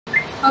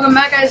Welcome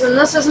back, guys, and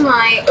this is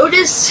my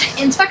Otis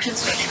inspection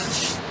station.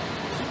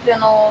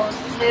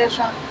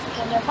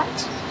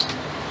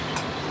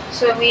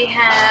 So we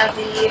have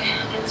the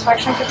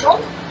inspection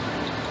control,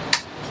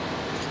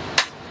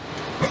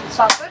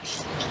 stop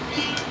switch.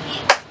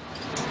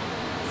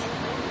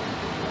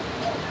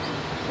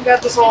 We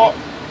got this little.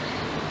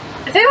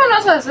 If anyone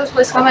knows how this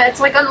place comes, it's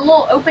like a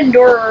little open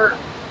door,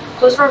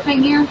 closed door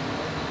thing here.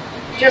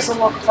 Just a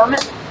little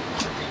compartment.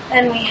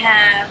 Then we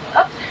have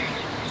up.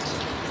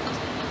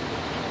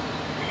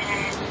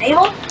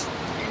 Enable,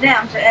 and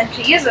down. And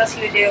to use this,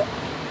 you would do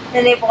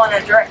enable in a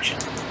direction.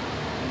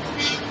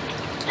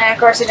 And of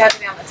course, it'd have to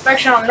be on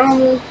inspection, on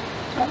normal,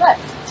 like that.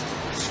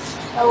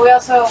 And we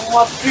also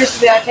want appears to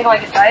be, I think,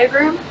 like a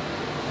diagram.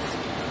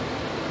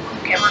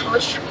 Camera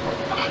glitch.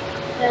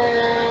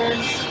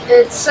 And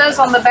it says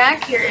on the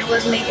back here it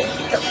was made in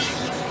Italy. I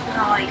don't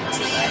know how you can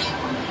see that.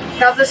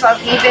 Got this off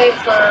eBay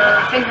for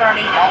I think around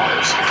 $8.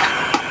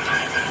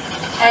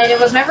 And it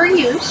was never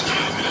used.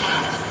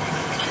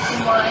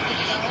 More, I think,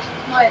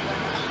 yeah,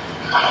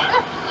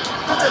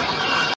 that's it.